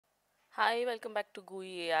Hi, welcome back to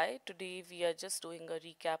Gooey.AI. Today we are just doing a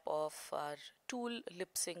recap of our tool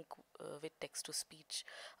Lipsync with text to speech.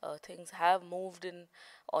 Things have moved in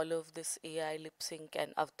all of this AI lip sync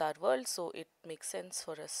and avatar world, so it makes sense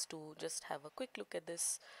for us to just have a quick look at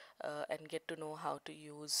this and get to know how to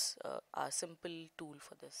use our simple tool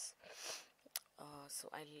for this. So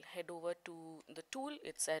I'll head over to the tool.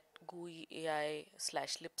 It's at Gooey.AI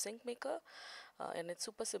 / lip sync maker. And it's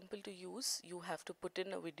super simple to use. You have to put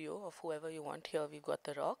in a video of whoever you want. Here we've got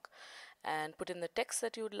The Rock, and put in the text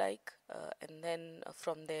that you'd like, and then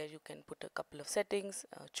from there you can put a couple of settings,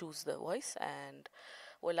 choose the voice, and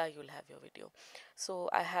voila, you'll have your video. So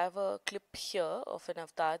I have a clip here of an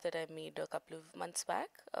avatar that I made a couple of months back.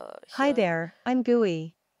 Hi Here, there, I'm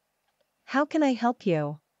Gooey. How can I help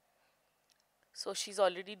you? so she's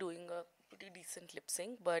already doing a pretty decent lip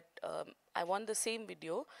sync, but I want the same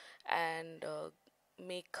video and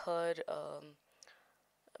make her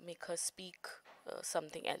speak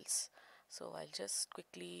something else. So I'll just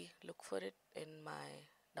quickly look for it in my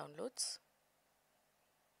downloads.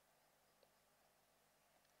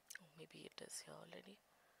 Oh, maybe it is here already.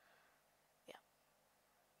 Yeah.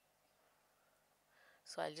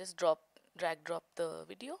 So I'll just drag drop the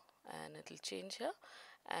video and it'll change here.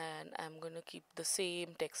 And I'm going to keep the same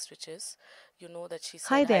text, which is, you know, that she Hi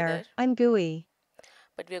said hi there. there, I'm Gooey.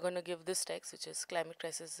 But we are going to give this text, which is climate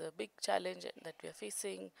crisis is a big challenge that we are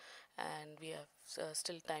facing, and we have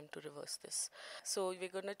still time to reverse this. So we're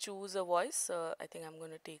going to choose a voice. I think I'm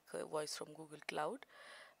going to take a voice from Google Cloud,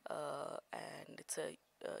 and it's a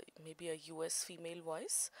maybe a US female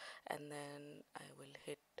voice, and then I will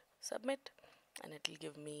hit submit, and it will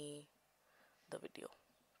give me the video.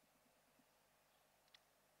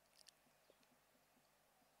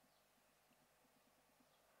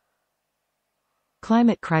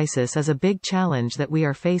 Climate crisis is a big challenge that we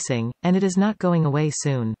are facing, and it is not going away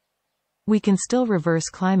soon. We can still reverse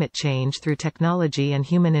climate change through technology and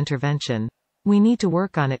human intervention. We need to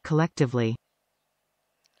work on it collectively.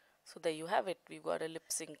 So there you have it. We've got a lip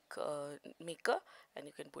sync maker, and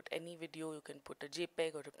you can put any video. You can put a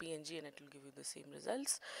JPEG or a PNG, and it will give you the same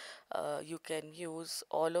results. You can use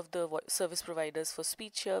all of the service providers for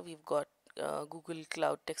speech here. We've got Google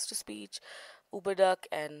Cloud Text to Speech, UberDuck,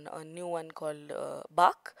 and a new one called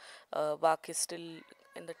Bark. Bark is still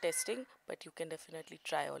in the testing, but you can definitely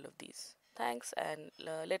try all of these. Thanks, and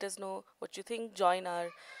let us know what you think. Join our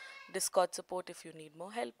Discord support if you need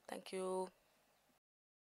more help. Thank you.